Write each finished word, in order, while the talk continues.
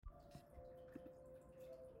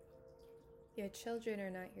Your children are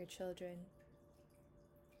not your children.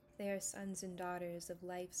 They are sons and daughters of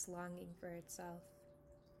life's longing for itself.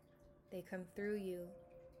 They come through you,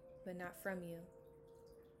 but not from you.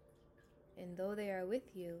 And though they are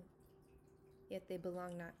with you, yet they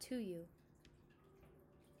belong not to you.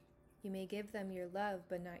 You may give them your love,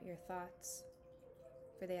 but not your thoughts,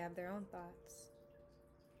 for they have their own thoughts.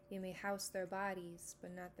 You may house their bodies,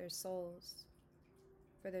 but not their souls,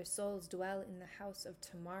 for their souls dwell in the house of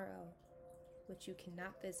tomorrow, which you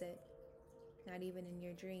cannot visit, not even in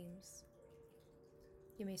your dreams.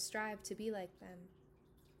 You may strive to be like them,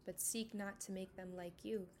 but seek not to make them like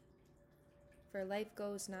you, for life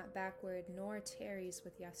goes not backward nor tarries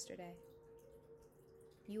with yesterday.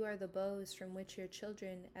 You are the bows from which your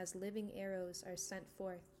children as living arrows are sent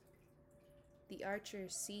forth. The archer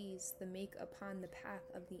sees the make upon the path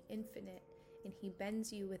of the infinite, and he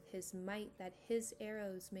bends you with his might that his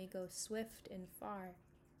arrows may go swift and far.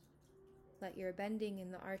 Let your bending in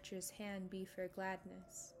the archer's hand be for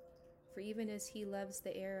gladness, for even as he loves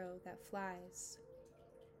the arrow that flies,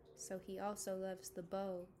 so he also loves the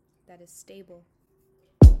bow that is stable.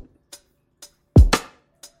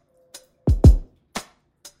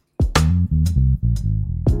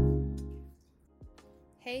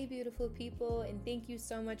 Hey beautiful people, and thank you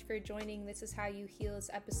so much for joining This Is How You Heal's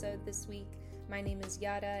episode this week. My name is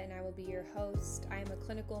Yada and I will be your host. I am a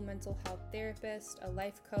clinical mental health therapist, a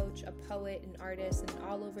life coach, a poet, an artist, and an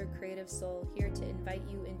all-over creative soul here to invite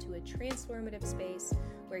you into a transformative space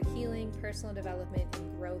where healing, personal development,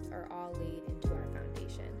 and growth are all laid into our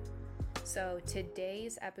foundation. So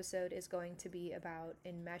today's episode is going to be about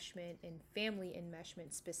enmeshment and family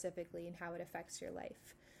enmeshment specifically and how it affects your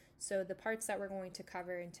life. So the parts that we're going to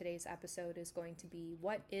cover in today's episode is going to be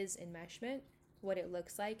what is enmeshment, what it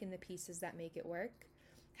looks like and the pieces that make it work,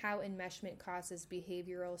 how enmeshment causes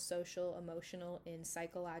behavioral, social, emotional, and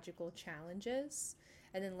psychological challenges,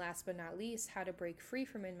 and then last but not least, how to break free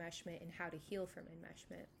from enmeshment and how to heal from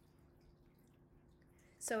enmeshment.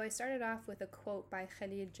 So I started off with a quote by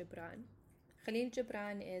Khalil Gibran. Khalil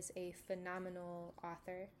Gibran is a phenomenal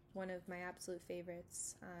author, one of my absolute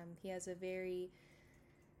favorites. He has a very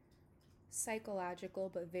psychological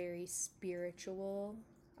but very spiritual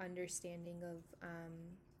understanding of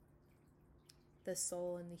the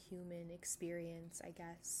soul and the human experience, I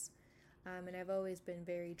guess. And I've always been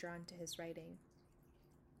very drawn to his writing.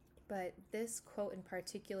 But this quote in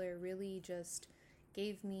particular really just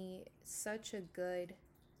gave me such a good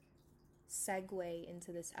segue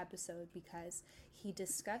into this episode because he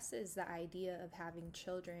discusses the idea of having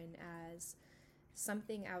children as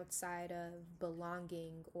something outside of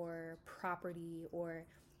belonging or property or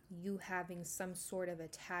you having some sort of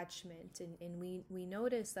attachment. And we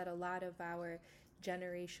notice that a lot of our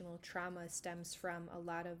generational trauma stems from a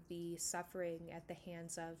lot of the suffering at the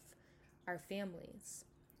hands of our families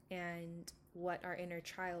and what our inner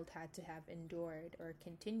child had to have endured or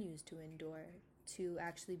continues to endure to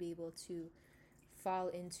actually be able to fall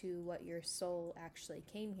into what your soul actually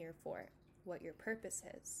came here for, what your purpose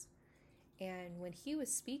is. And when he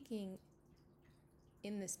was speaking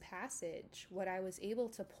in this passage, what I was able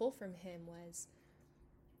to pull from him was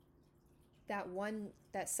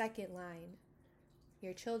that second line,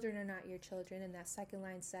 your children are not your children, and that second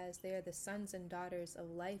line says they are the sons and daughters of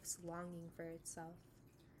life's longing for itself.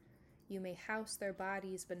 You may house their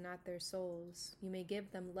bodies, but not their souls. You may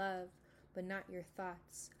give them love, but not your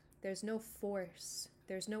thoughts. There's no force.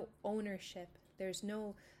 There's no ownership. There's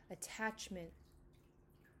no attachment.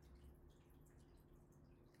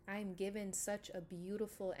 I'm given such a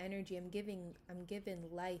beautiful energy. I'm given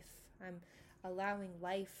life. I'm allowing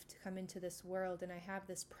life to come into this world, and I have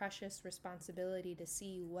this precious responsibility to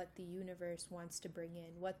see what the universe wants to bring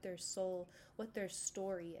in, what their soul, what their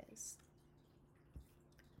story is.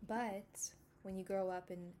 But when you grow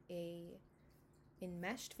up in a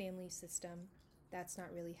enmeshed family system, that's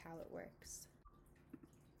not really how it works.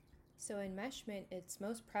 So enmeshment, it's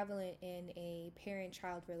most prevalent in a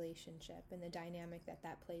parent-child relationship and the dynamic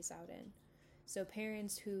that plays out in. So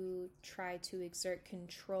parents who try to exert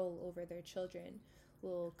control over their children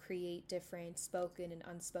will create different spoken and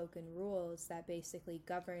unspoken rules that basically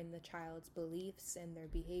govern the child's beliefs and their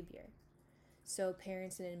behavior. So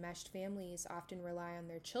parents in enmeshed families often rely on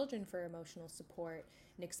their children for emotional support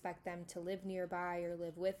and expect them to live nearby or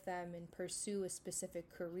live with them and pursue a specific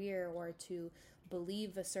career or to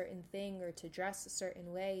believe a certain thing or to dress a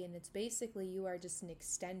certain way. And it's basically you are just an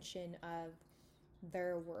extension of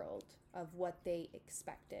their world, of what they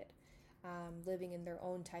expected, living in their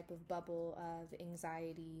own type of bubble of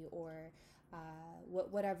anxiety or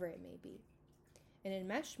whatever it may be. In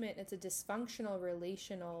enmeshment, it's a dysfunctional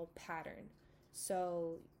relational pattern.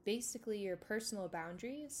 So basically, your personal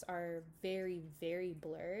boundaries are very, very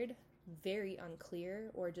blurred, very unclear,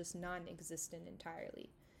 or just non existent entirely.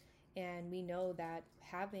 And we know that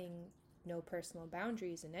having no personal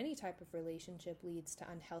boundaries in any type of relationship leads to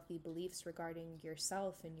unhealthy beliefs regarding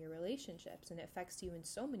yourself and your relationships, and it affects you in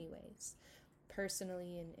so many ways,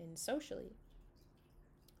 personally and socially.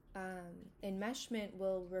 Enmeshment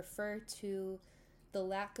will refer to the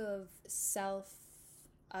lack of self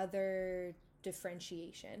other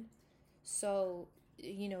differentiation. So,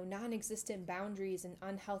 non existent boundaries and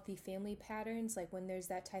unhealthy family patterns, like when there's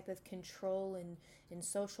that type of control and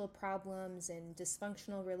social problems and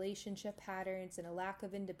dysfunctional relationship patterns and a lack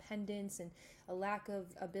of independence and a lack of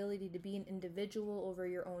ability to be an individual over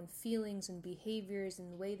your own feelings and behaviors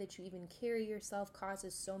and the way that you even carry yourself,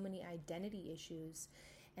 causes so many identity issues.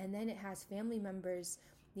 And then it has family members,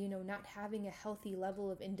 not having a healthy level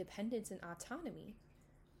of independence and autonomy.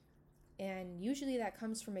 And usually that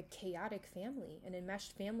comes from a chaotic family. An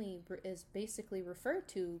enmeshed family is basically referred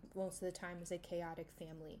to most of the time as a chaotic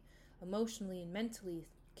family, emotionally and mentally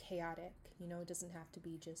chaotic. It doesn't have to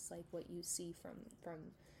be just like what you see from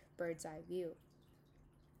bird's eye view.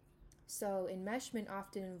 So enmeshment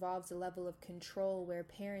often involves a level of control where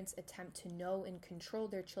parents attempt to know and control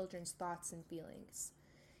their children's thoughts and feelings.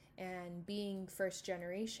 And being first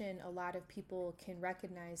generation, a lot of people can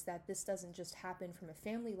recognize that this doesn't just happen from a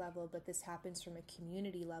family level, but this happens from a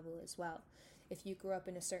community level as well. If you grew up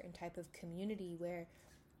in a certain type of community where,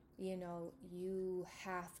 you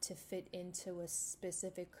have to fit into a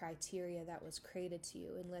specific criteria that was created to you,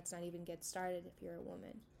 and let's not even get started if you're a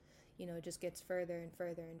woman, it just gets further and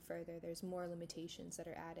further and further. There's more limitations that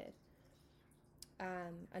are added.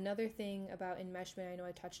 Another thing about enmeshment, I know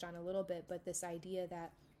I touched on a little bit, but this idea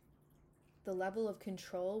that the level of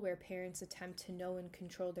control where parents attempt to know and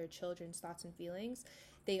control their children's thoughts and feelings,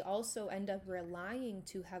 they also end up relying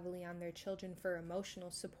too heavily on their children for emotional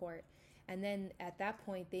support. And then at that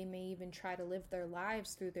point, they may even try to live their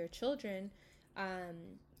lives through their children,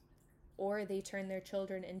 or they turn their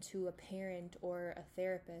children into a parent or a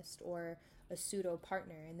therapist or a pseudo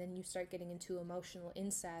partner. And then you start getting into emotional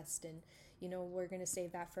incest, and we're going to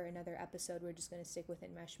save that for another episode. We're just going to stick with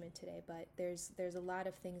enmeshment today, but there's a lot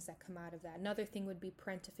of things that come out of that. Another thing would be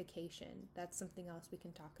parentification. That's something else we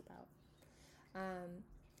can talk about.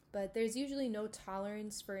 But there's usually no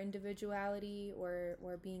tolerance for individuality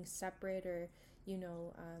or being separate or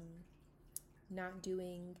not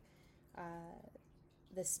doing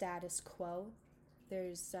the status quo.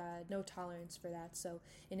 There's no tolerance for that. So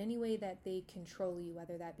in any way that they control you,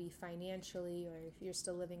 whether that be financially or if you're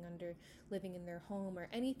still living in their home, or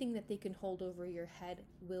anything that they can hold over your head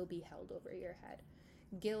will be held over your head.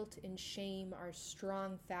 Guilt and shame are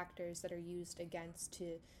strong factors that are used against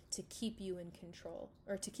to keep you in control,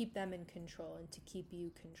 or to keep them in control and to keep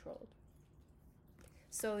you controlled.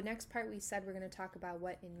 So next part, we said we're going to talk about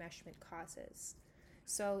what enmeshment causes.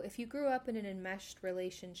 So if you grew up in an enmeshed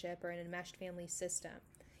relationship or an enmeshed family system,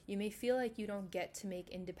 you may feel like you don't get to make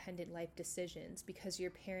independent life decisions because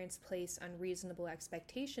your parents place unreasonable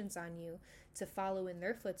expectations on you to follow in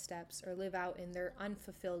their footsteps or live out in their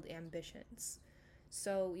unfulfilled ambitions.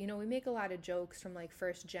 So, we make a lot of jokes from like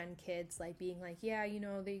first gen kids, like being like, yeah,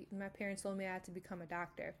 my parents told me I had to become a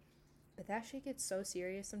doctor. But that shit gets so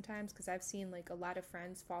serious sometimes, because I've seen like a lot of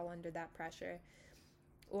friends fall under that pressure.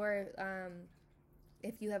 Or,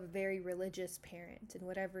 if you have a very religious parent, and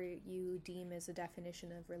whatever you deem as a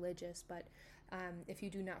definition of religious, but if you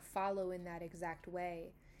do not follow in that exact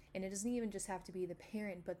way, and it doesn't even just have to be the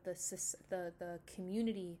parent, but the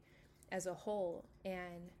community as a whole,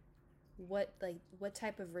 and what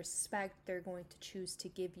type of respect they're going to choose to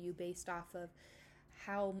give you based off of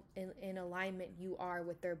how in alignment you are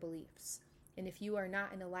with their beliefs. And if you are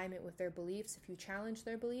not in alignment with their beliefs, if you challenge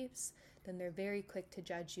their beliefs, then they're very quick to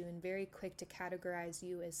judge you and very quick to categorize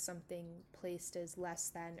you as something placed as less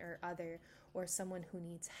than or other, or someone who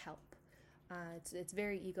needs help. It's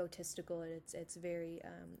very egotistical. It's very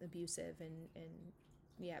abusive, and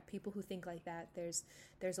yeah, people who think like that,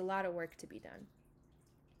 there's a lot of work to be done.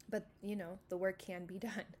 But the work can be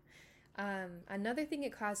done. Another thing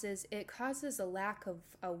it causes a lack of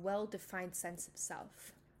a well-defined sense of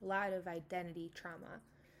self. A lot of identity trauma,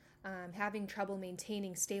 having trouble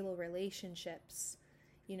maintaining stable relationships.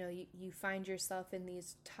 You find yourself in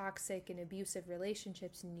these toxic and abusive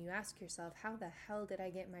relationships, and you ask yourself, how the hell did I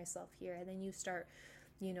get myself here? And then you start,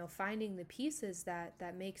 finding the pieces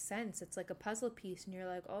that make sense. It's like a puzzle piece, and you're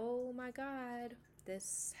like, oh my God,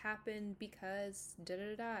 this happened because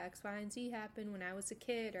X, Y, and Z happened when I was a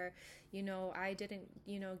kid, or, I didn't,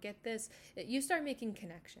 get this. You start making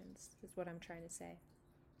connections, is what I'm trying to say.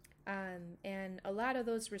 And a lot of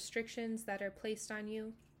those restrictions that are placed on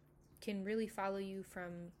you can really follow you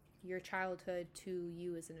from your childhood to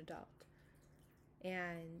you as an adult.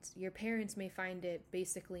 And your parents may find it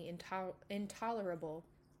basically intolerable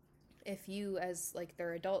if you, as like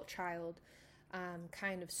their adult child,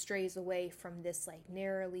 kind of strays away from this like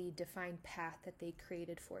narrowly defined path that they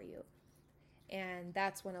created for you. And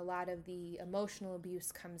that's when a lot of the emotional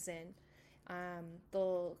abuse comes in.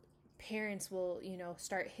 The parents will,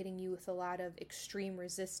 start hitting you with a lot of extreme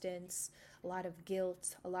resistance, a lot of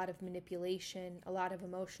guilt, a lot of manipulation, a lot of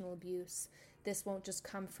emotional abuse. This won't just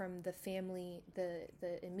come from the family, the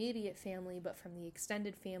immediate family, but from the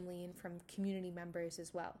extended family and from community members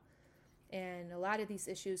as well. And a lot of these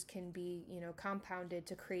issues can be, compounded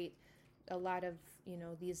to create a lot of,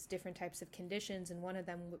 these different types of conditions. And one of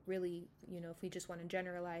them really, if we just want to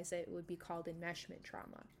generalize it, would be called enmeshment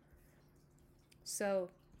trauma. So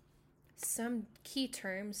some key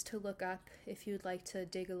terms to look up if you'd like to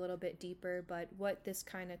dig a little bit deeper, but what this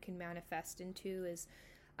kind of can manifest into is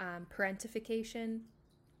parentification,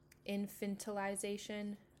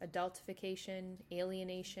 infantilization, adultification,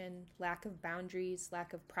 alienation, lack of boundaries,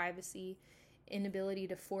 lack of privacy, inability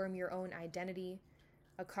to form your own identity,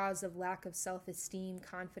 a cause of lack of self-esteem,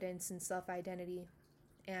 confidence, and self-identity,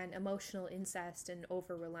 and emotional incest and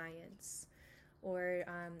over-reliance. Or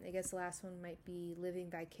I guess the last one might be living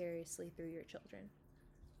vicariously through your children.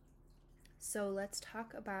 So let's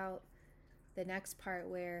talk about the next part,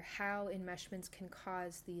 where how enmeshments can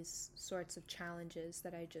cause these sorts of challenges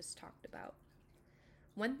that I just talked about.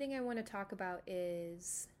 One thing I want to talk about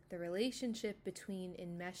is the relationship between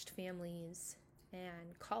enmeshed families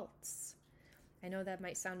and cults. I know that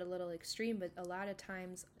might sound a little extreme, but a lot of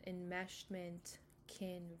times enmeshment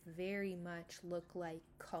can very much look like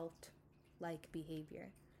cult-like behavior.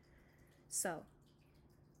 So,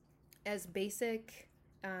 as basic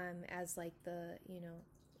as like the,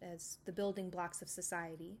 as the building blocks of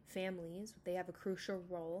society, families, they have a crucial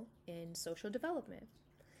role in social development.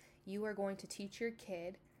 You are going to teach your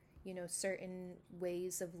kid, certain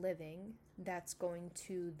ways of living that's going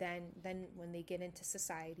to then when they get into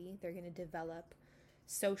society, they're going to develop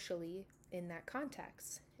socially in that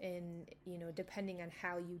context. And, depending on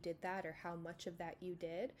how you did that or how much of that you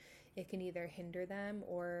did, it can either hinder them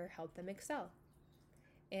or help them excel.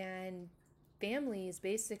 And families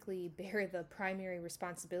basically bear the primary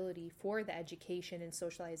responsibility for the education and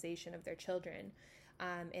socialization of their children.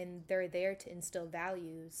 And they're there to instill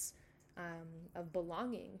values of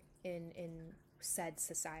belonging in said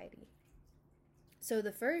society. So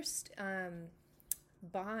the first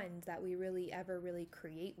bond that we ever really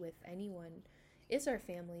create with anyone is our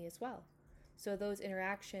family as well. So those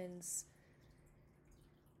interactions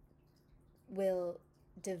will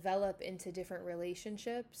develop into different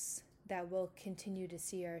relationships that we'll continue to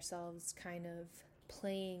see ourselves kind of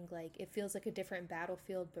playing, like it feels like a different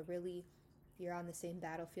battlefield, but really you're on the same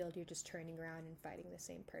battlefield, you're just turning around and fighting the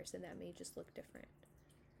same person that may just look different.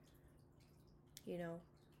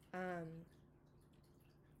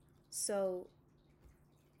 So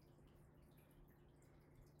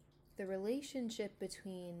the relationship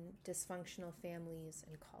between dysfunctional families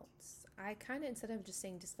and cults. I kind of, instead of just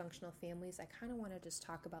saying dysfunctional families, I kind of want to just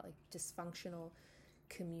talk about like dysfunctional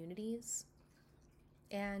communities.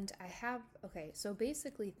 And so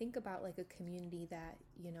basically think about like a community that,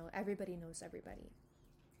 everybody knows everybody.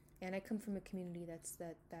 And I come from a community that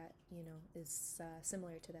is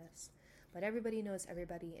similar to this. But everybody knows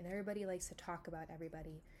everybody, and everybody likes to talk about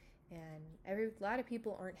everybody. And a lot of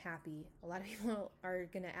people aren't happy. A lot of people are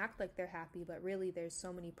going to act like they're happy, but really there's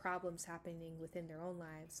so many problems happening within their own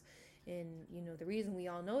lives. And, the reason we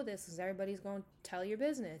all know this is everybody's going to tell your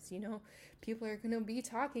business. People are going to be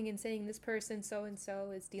talking and saying this person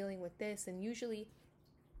so-and-so is dealing with this. And usually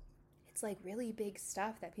it's like really big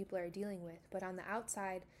stuff that people are dealing with. But on the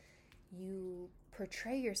outside, you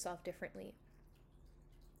portray yourself differently.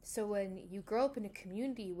 So when you grow up in a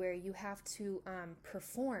community where you have to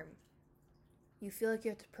perform, you feel like you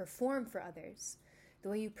have to perform for others. The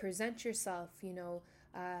way you present yourself,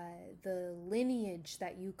 the lineage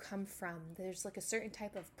that you come from, there's like a certain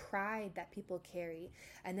type of pride that people carry.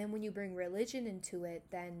 And then when you bring religion into it,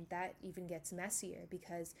 then that even gets messier,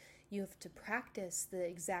 because you have to practice the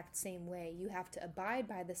exact same way. You have to abide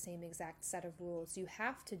by the same exact set of rules. You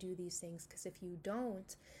have to do these things, because if you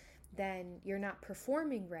don't, then you're not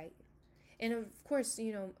performing right. And of course,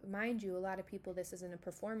 mind you, a lot of people, this isn't a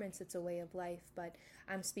performance, it's a way of life, but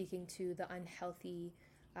I'm speaking to the unhealthy,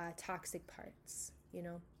 toxic parts,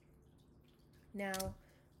 Now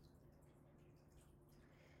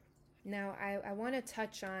I want to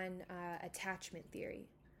touch on attachment theory.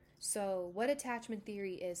 So, what attachment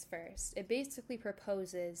theory is first? It basically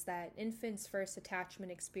proposes that infants' first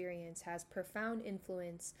attachment experience has profound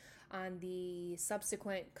influence on the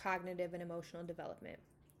subsequent cognitive and emotional development.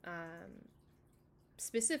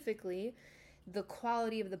 Specifically, the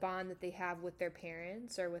quality of the bond that they have with their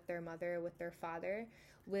parents or with their mother or with their father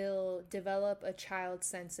will develop a child's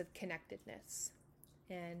sense of connectedness.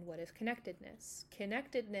 And what is connectedness?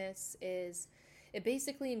 Connectedness is, it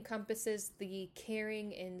basically encompasses the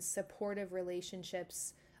caring and supportive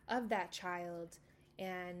relationships of that child,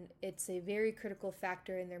 and it's a very critical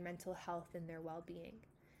factor in their mental health and their well-being.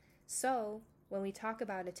 So, when we talk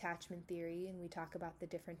about attachment theory and we talk about the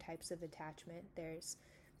different types of attachment, there's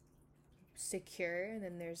secure, and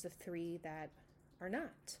then there's the three that are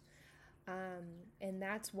not. And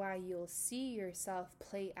that's why you'll see yourself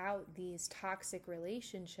play out these toxic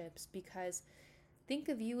relationships, because think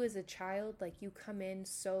of you as a child, like you come in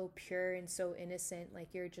so pure and so innocent,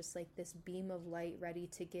 like you're just like this beam of light ready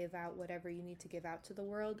to give out whatever you need to give out to the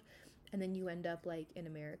world. And then you end up like in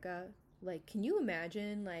America. Like, can you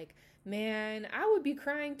imagine? Like, man, I would be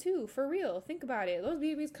crying too, for real. Think about it. Those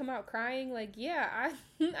babies come out crying. Like, yeah,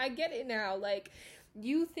 I get it now. Like,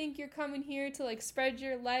 you think you're coming here to like spread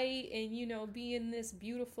your light and, you know, be in this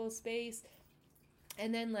beautiful space.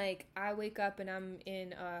 And then like I wake up and I'm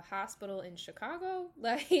in a hospital in Chicago,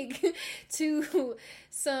 like to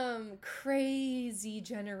some crazy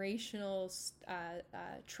generational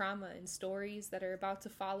trauma and stories that are about to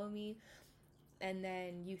follow me. And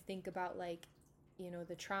then you think about like, you know,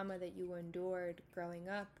 the trauma that you endured growing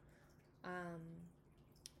up,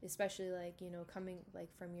 especially like, you know, coming like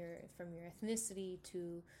from your ethnicity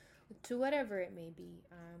to whatever it may be,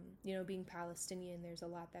 you know, being Palestinian, there's a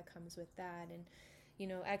lot that comes with that, and you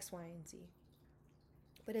know, X, Y, and Z.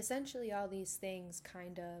 But essentially all these things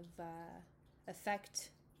kind of affect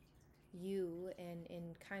you,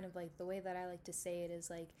 and kind of like the way that I like to say it is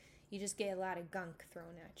like you just get a lot of gunk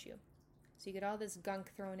thrown at you. So you get all this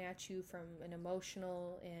gunk thrown at you from an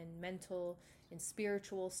emotional and mental and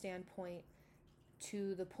spiritual standpoint,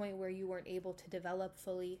 to the point where you weren't able to develop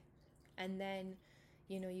fully. And then,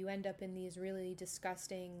 you know, you end up in these really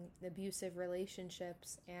disgusting, abusive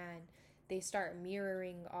relationships, and they start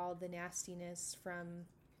mirroring all the nastiness from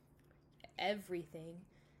everything.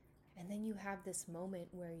 And then you have this moment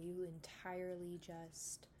where you entirely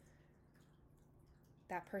just,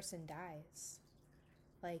 that person dies.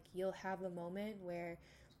 Like, you'll have a moment where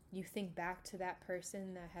you think back to that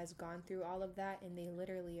person that has gone through all of that, and they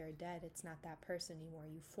literally are dead. It's not that person anymore.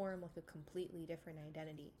 You form like a completely different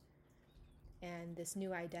identity. And this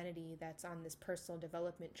new identity that's on this personal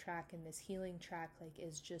development track and this healing track, like,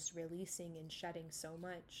 is just releasing and shedding so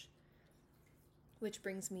much. Which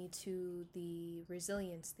brings me to the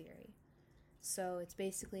resilience theory. So it's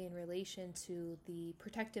basically in relation to the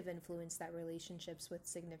protective influence that relationships with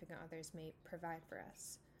significant others may provide for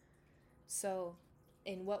us. So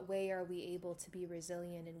in what way are we able to be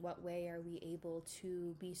resilient? In what way are we able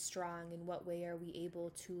to be strong? In what way are we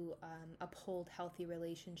able to uphold healthy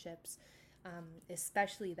relationships,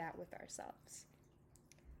 especially that with ourselves?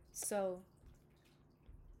 So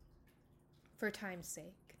for time's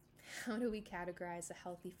sake, how do we categorize a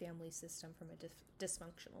healthy family system from a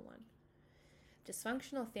dysfunctional one?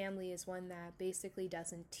 Dysfunctional family is one that basically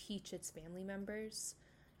doesn't teach its family members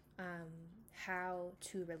how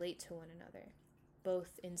to relate to one another,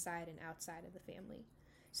 both inside and outside of the family.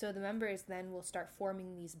 So the members then will start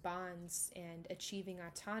forming these bonds and achieving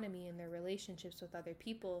autonomy in their relationships with other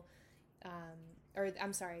people.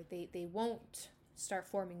 They won't start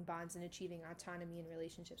forming bonds and achieving autonomy in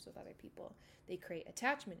relationships with other people. They create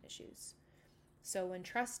attachment issues. So when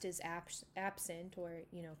trust is absent or,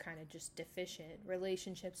 you know, kind of just deficient,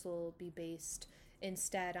 relationships will be based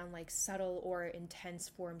instead on like subtle or intense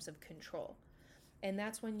forms of control. And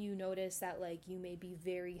that's when you notice that like you may be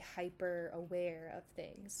very hyper aware of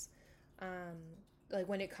things. Like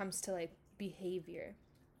when it comes to like behavior.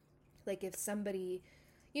 Like if somebody,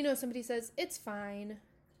 you know, somebody says, it's fine,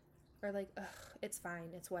 or like, ugh, it's fine,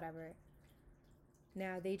 it's whatever.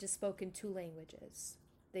 Now they just spoke in two languages.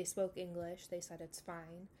 They spoke English, they said it's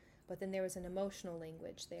fine, but then there was an emotional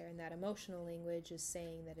language there, and that emotional language is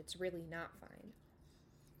saying that it's really not fine.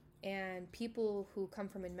 And people who come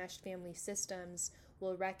from enmeshed family systems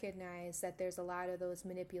will recognize that there's a lot of those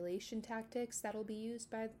manipulation tactics that'll be used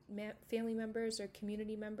by family members or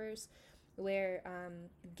community members, where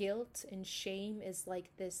guilt and shame is like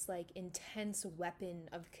this like intense weapon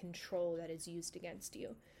of control that is used against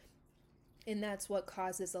you. And that's what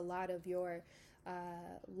causes a lot of your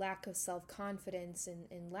lack of self-confidence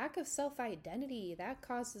and lack of self-identity. That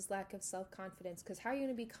causes lack of self-confidence, because how are you going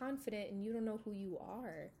to be confident and you don't know who you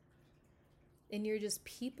are? and you're just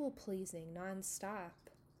people pleasing nonstop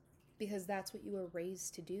because that's what you were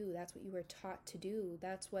raised to do. That's what you were taught to do.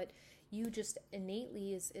 That's what you just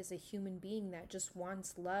innately is a human being that just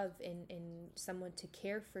wants love and someone to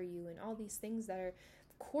care for you and all these things that are,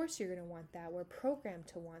 of course you're going to want that. We're programmed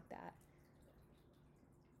to want that.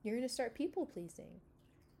 You're going to start people pleasing.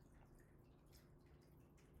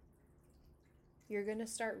 You're going to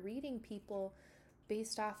start reading people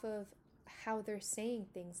based off of how they're saying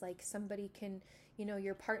things. Like somebody can,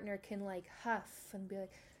 your partner can like huff and be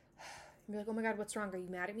like, oh my God, what's wrong? Are you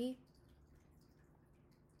mad at me?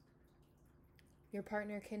 Your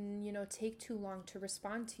partner can, take too long to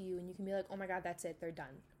respond to you, and you can be like, oh my God, that's it. They're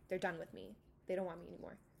done. They're done with me. They don't want me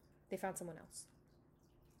anymore. They found someone else.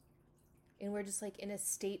 And we're just like in a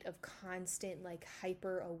state of constant, like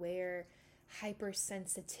hyper aware,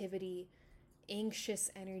 hypersensitivity,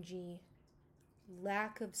 anxious energy,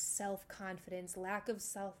 lack of self-confidence, lack of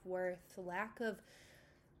self-worth, lack of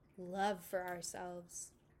love for ourselves.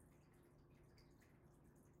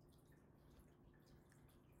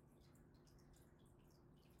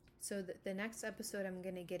 So the next episode, I'm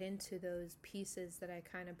going to get into those pieces that I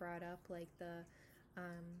kind of brought up, like the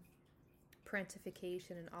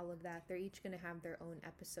parentification and all of that. They're each going to have their own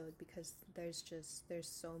episode because there's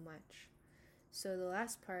so much. So the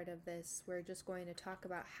last part of this, we're just going to talk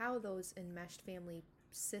about how those enmeshed family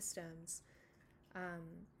systems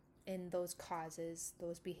and those causes,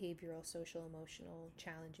 those behavioral, social, emotional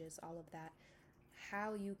challenges, all of that,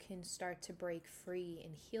 how you can start to break free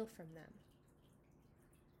and heal from them.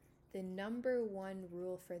 The number one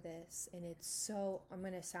rule for this, and I'm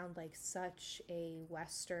going to sound like such a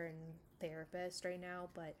Western therapist right now,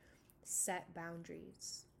 but set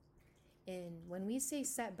boundaries. And when we say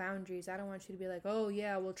set boundaries, I don't want you to be like, oh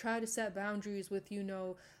yeah, we'll try to set boundaries with,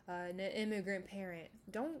 an immigrant parent.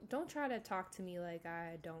 Don't try to talk to me like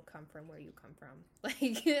I don't come from where you come from.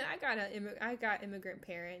 Like I got immigrant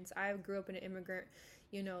parents. I grew up in an immigrant,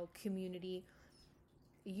 community.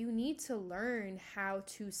 You need to learn how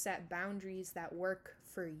to set boundaries that work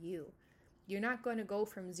for you. You're not going to go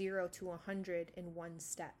from 0 to 100 in one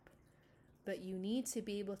step, but you need to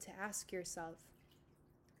be able to ask yourself,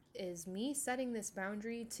 is me setting this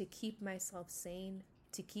boundary to keep myself sane,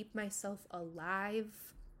 to keep myself alive?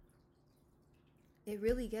 It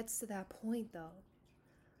really gets to that point though.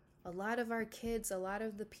 A lot of our kids, a lot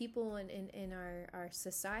of the people in our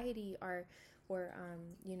society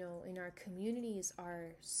in our communities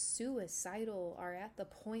are suicidal, are at the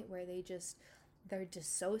point where they're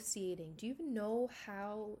dissociating. Do you even know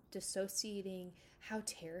how dissociating, how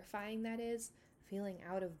terrifying that is? Feeling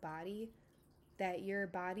out of body, that your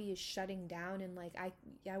body is shutting down and like, I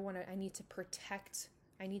need to protect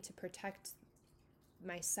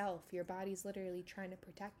myself. Your body's literally trying to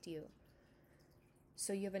protect you.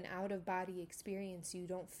 So you have an out of body experience. You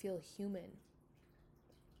don't feel human.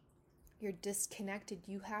 You're disconnected.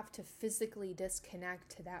 You have to physically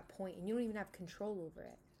disconnect to that point, and you don't even have control over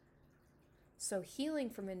it. So healing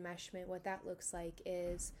from enmeshment, what that looks like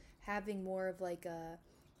is having more of like a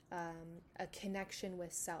connection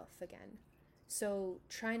with self again. So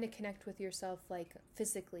trying to connect with yourself like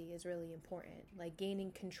physically is really important, like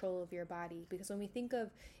gaining control of your body. Because when we think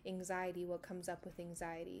of anxiety, what comes up with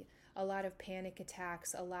anxiety? A lot of panic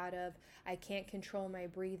attacks, a lot of I can't control my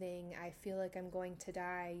breathing, I feel like I'm going to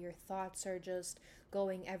die, your thoughts are just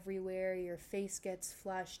going everywhere, your face gets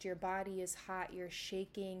flushed, your body is hot, you're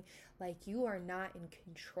shaking, like you are not in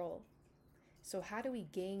control. So how do we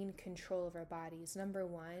gain control of our bodies? Number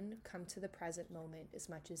one, come to the present moment as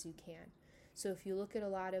much as you can. So if you look at a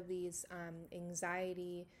lot of these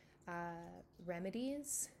anxiety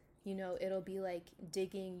remedies, it'll be like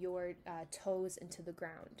digging your toes into the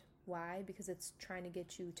ground. Why? Because it's trying to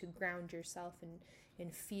get you to ground yourself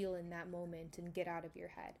and feel in that moment and get out of your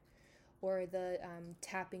head. Or the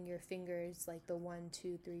tapping your fingers, like the 1,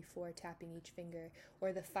 2, 3, 4, tapping each finger.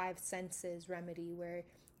 Or the 5 senses remedy, where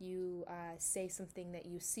you say something that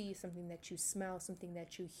you see, something that you smell, something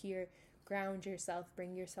that you hear. Ground yourself,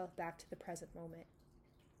 bring yourself back to the present moment.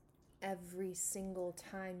 Every single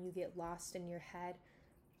time you get lost in your head,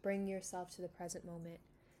 bring yourself to the present moment.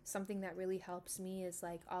 Something that really helps me is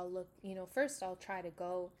like, I'll look, first I'll try to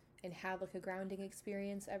go and have like a grounding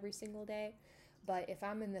experience every single day. But if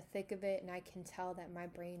I'm in the thick of it and I can tell that my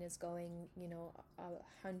brain is going,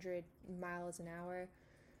 100 miles an hour,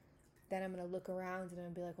 then I'm going to look around and I'm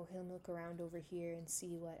going to be like, okay, let me look around over here and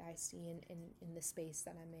see what I see in the space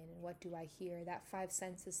that I'm in and what do I hear. That 5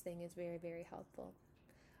 senses thing is very, very helpful.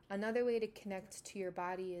 Another way to connect to your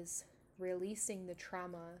body is releasing the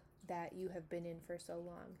trauma that you have been in for so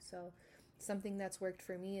long. So something that's worked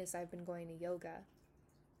for me is I've been going to yoga.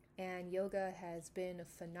 And yoga has been a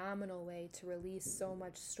phenomenal way to release so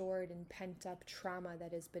much stored and pent up trauma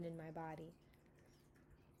that has been in my body.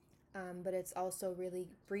 But it's also really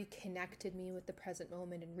reconnected me with the present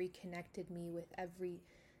moment and reconnected me with every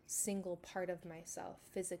single part of myself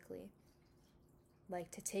physically.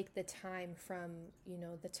 Like to take the time from,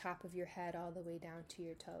 the top of your head all the way down to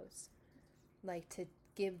your toes. Like to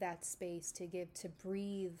give that space, to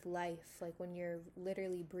breathe life, like when you're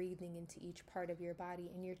literally breathing into each part of your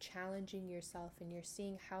body and you're challenging yourself and you're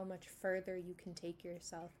seeing how much further you can take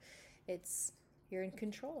yourself. You're in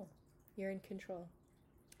control. You're in control.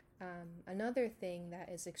 Another thing that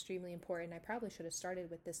is extremely important, I probably should have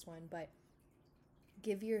started with this one, but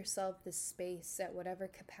give yourself the space at whatever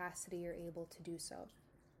capacity you're able to do so.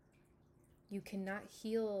 You cannot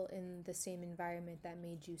heal in the same environment that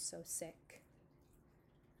made you so sick.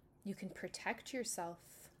 You can protect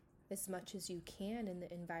yourself as much as you can in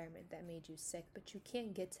the environment that made you sick, but you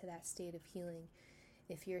can't get to that state of healing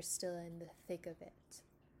if you're still in the thick of it.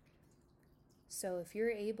 So if you're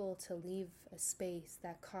able to leave a space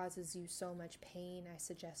that causes you so much pain, I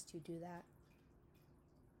suggest you do that.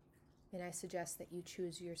 And I suggest that you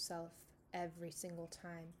choose yourself every single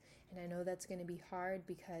time. And I know that's going to be hard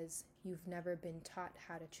because you've never been taught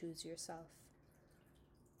how to choose yourself.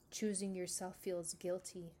 Choosing yourself feels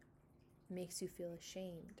guilty, makes you feel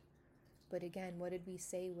ashamed. But again, what did we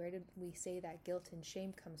say? Where did we say that guilt and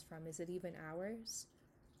shame comes from? Is it even ours?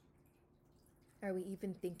 Are we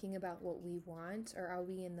even thinking about what we want, or are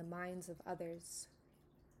we in the minds of others,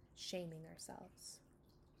 shaming ourselves,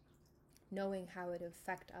 knowing how it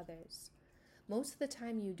affects others? Most of the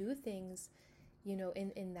time you do things,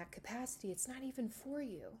 in that capacity, it's not even for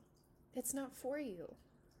you. It's not for you.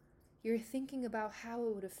 You're thinking about how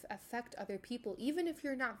it would affect other people, even if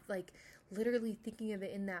you're not like literally thinking of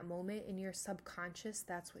it in that moment. In your subconscious,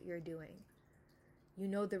 that's what you're doing.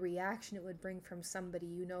 The reaction it would bring from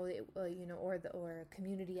somebody, or a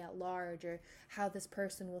community at large, or how this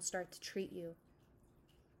person will start to treat you.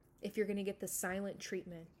 If you're going to get the silent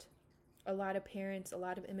treatment, a lot of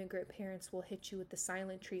immigrant parents will hit you with the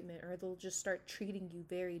silent treatment, or they'll just start treating you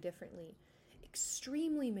very differently.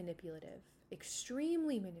 Extremely manipulative. It's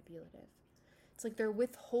like they're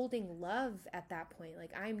withholding love at that point.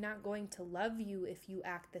 Like, I'm not going to love you if you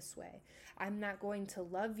act this way. I'm not going to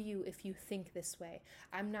love you if you think this way.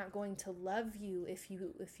 I'm not going to love you if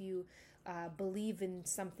you believe in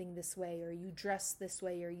something this way, or you dress this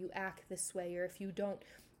way, or you act this way, or if you don't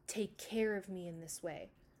take care of me in this way.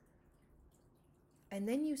 And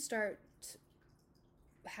then you start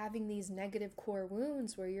having these negative core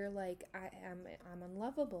wounds where you're like, I'm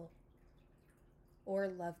unlovable. Or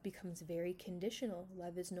love becomes very conditional.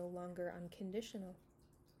 Love is no longer unconditional.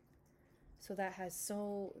 So that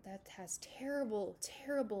has terrible,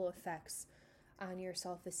 terrible effects on your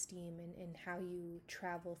self-esteem and how you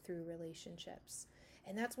travel through relationships.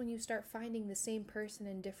 And that's when you start finding the same person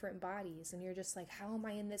in different bodies, and you're just like, how am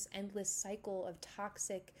I in this endless cycle of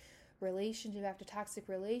toxic relationship after toxic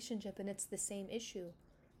relationship, and it's the same issue?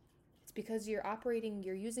 It's because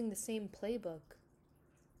you're using the same playbook.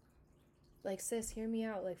 Like, sis, hear me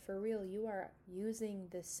out. Like, for real, you are using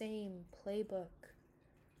the same playbook.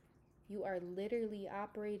 You are literally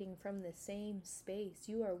operating from the same space.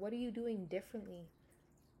 What are you doing differently?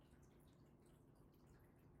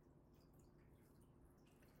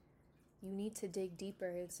 You need to dig deeper.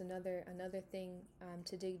 It's another thing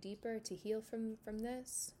to dig deeper, to heal from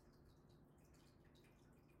this.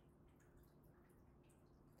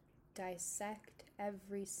 Dissect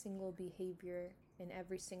every single behavior and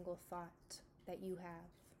every single thought that you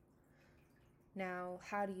have. Now,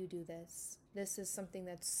 how do you do this? This is something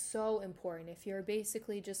that's so important. If you're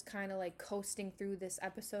basically just kind of like coasting through this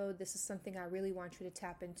episode, this is something I really want you to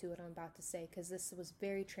tap into what I'm about to say, because this was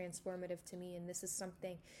very transformative to me, and this is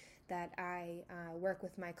something that I work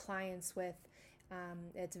with my clients with.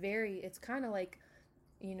 It's kind of like,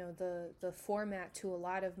 the format to a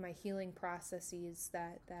lot of my healing processes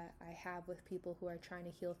that I have with people who are trying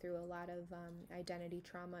to heal through a lot of identity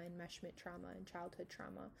trauma, enmeshment trauma, and childhood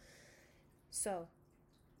trauma. So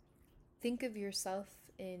think of yourself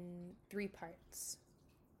in 3 parts.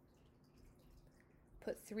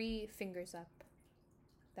 Put 3 fingers up.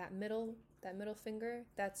 That middle finger,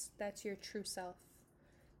 that's your true self.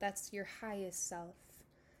 That's your highest self.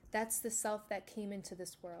 That's the self that came into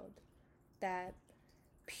this world. That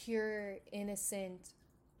pure, innocent,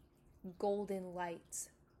 golden light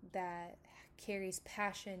that carries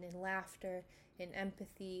passion and laughter and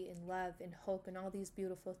empathy and love and hope and all these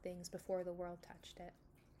beautiful things before the world touched it.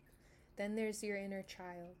 Then there's your inner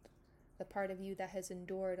child, the part of you that has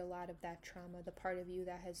endured a lot of that trauma, the part of you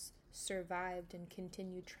that has survived and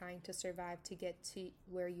continued trying to survive to get to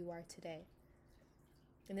where you are today.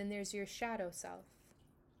 And then there's your shadow self.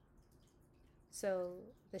 So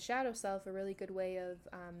the shadow self, a really good way of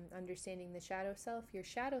understanding the shadow self, your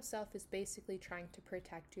shadow self is basically trying to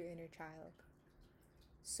protect your inner child.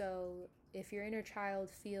 So if your inner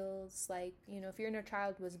child feels like, if your inner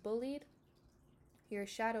child was bullied, your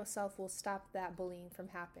shadow self will stop that bullying from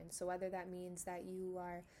happening. So whether that means that you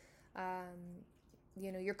are,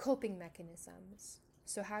 your coping mechanisms,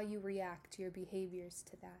 so how you react, your behaviors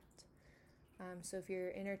to that. So if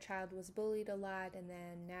your inner child was bullied a lot, and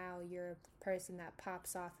then now you're a person that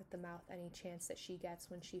pops off at the mouth any chance that she gets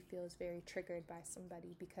when she feels very triggered by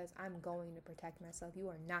somebody, because I'm going to protect myself. You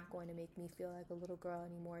are not going to make me feel like a little girl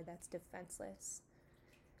anymore that's defenseless.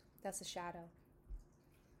 That's a shadow.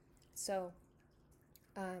 So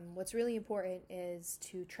what's really important is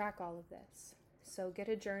to track all of this. So get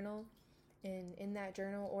a journal, and in that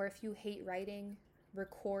journal, or if you hate writing,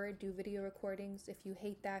 do video recordings. If you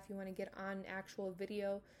hate that, if you want to get on actual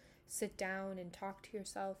video, sit down and talk to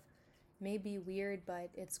yourself. May be weird, but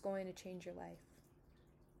it's going to change your life.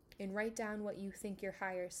 And write down what you think your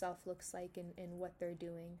higher self looks like and what they're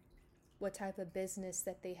doing, what type of business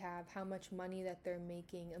that they have, how much money that they're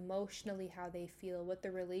making, emotionally how they feel, what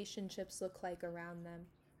the relationships look like around them.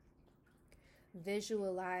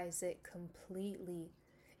 Visualize it completely,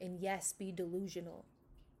 and yes, be delusional.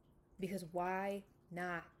 Because why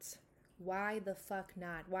not? Why the fuck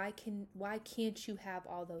not? Why can't you have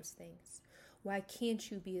all those things? Why can't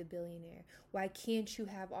you be a billionaire? Why can't you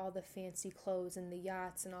have all the fancy clothes and the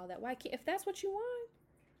yachts and all that? If that's what you want,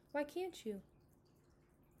 why can't you?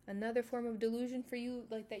 Another form of delusion for you,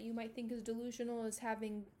 like that you might think is delusional, is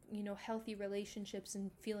having, healthy relationships and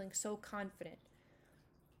feeling so confident.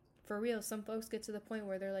 For real, some folks get to the point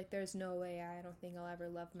where they're like, there's no way, I don't think I'll ever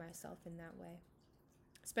love myself in that way.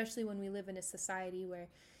 Especially when we live in a society where,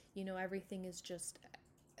 everything is just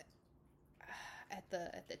at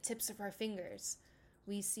the tips of our fingers.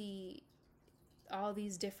 We see all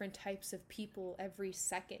these different types of people every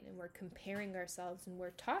second, and we're comparing ourselves, and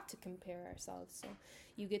we're taught to compare ourselves. So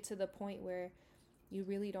you get to the point where you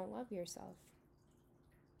really don't love yourself.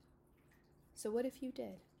 So what if you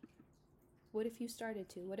did? What if you started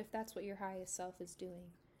to? What if that's what your highest self is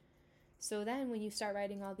doing? So then when you start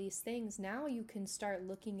writing all these things, now you can start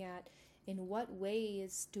looking at, in what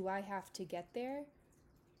ways do I have to get there?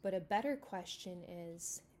 But a better question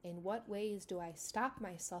is, in what ways do I stop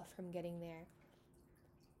myself from getting there?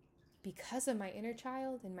 Because of my inner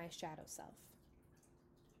child and my shadow self.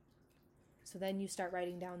 So then you start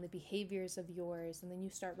writing down the behaviors of yours, and then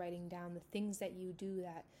you start writing down the things that you do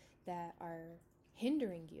that are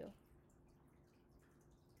hindering you.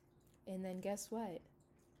 And then guess what?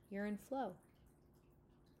 You're in flow.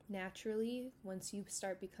 Naturally, once you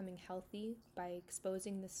start becoming healthy by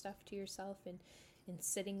exposing this stuff to yourself and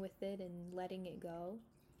sitting with it and letting it go,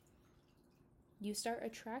 you start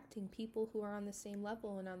attracting people who are on the same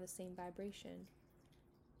level and on the same vibration.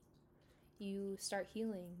 You start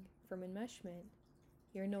healing from enmeshment.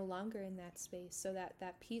 You're no longer in that space. So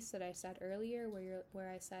that piece that I said earlier, where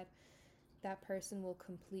I said that person will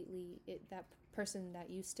that person that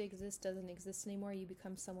used to exist doesn't exist anymore, you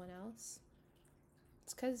become someone else.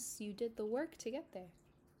 It's because you did the work to get there.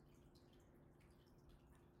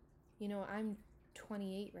 I'm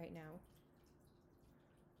 28 right now.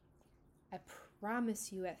 I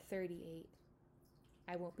promise you at 38,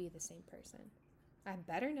 I won't be the same person. I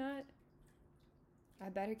better not. I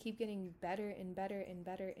better keep getting better and better and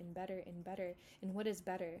better and better and better. And what is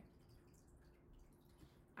better?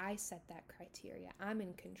 I set that criteria. I'm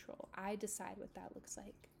in control. I decide what that looks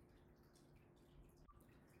like.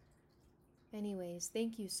 Anyways,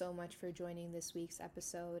 thank you so much for joining this week's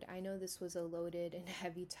episode. I know this was a loaded and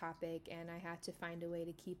heavy topic, and I had to find a way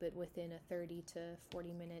to keep it within a 30 to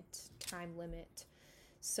 40 minute time limit.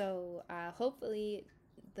 So hopefully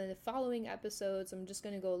the following episodes, I'm just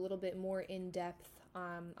going to go a little bit more in depth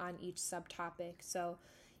on each subtopic. So,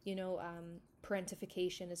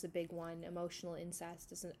 parentification is a big one. Emotional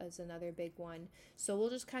incest is another big one. So we'll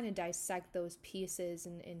just kind of dissect those pieces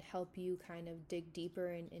and help you kind of dig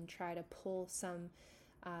deeper and try to pull some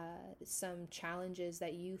challenges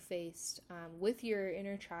that you faced with your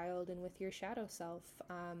inner child and with your shadow self,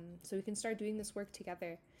 so we can start doing this work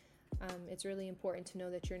together. It's really important to know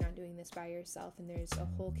that you're not doing this by yourself, and there's a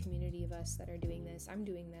whole community of us that are doing this. I'm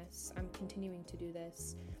doing this. I'm continuing to do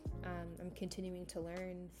this. I'm continuing to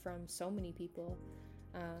learn from so many people.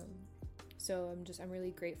 So I'm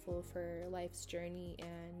really grateful for life's journey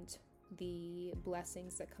and the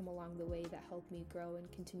blessings that come along the way that help me grow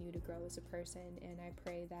and continue to grow as a person. And I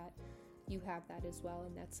pray that you have that as well,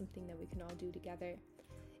 and that's something that we can all do together.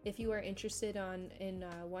 If you are interested in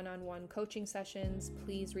one-on-one coaching sessions,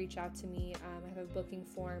 please reach out to me. I have a booking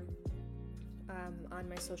form on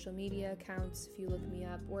my social media accounts if you look me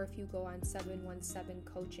up, or if you go on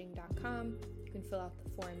 717coaching.com, you can fill out the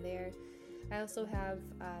form there. I also have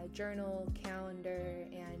a journal, calendar,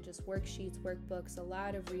 and just worksheets, workbooks, a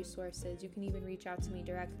lot of resources. You can even reach out to me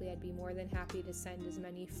directly. I'd be more than happy to send as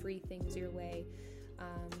many free things your way.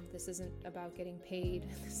 This isn't about getting paid.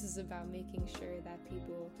 This is about making sure that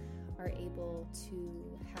people are able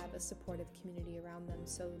to have a supportive community around them.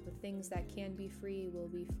 So the things that can be free will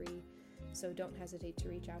be free. So don't hesitate to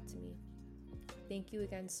reach out to me. Thank you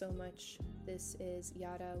again so much. This is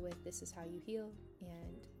Yara with This Is How You Heal,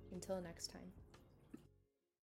 and until next time.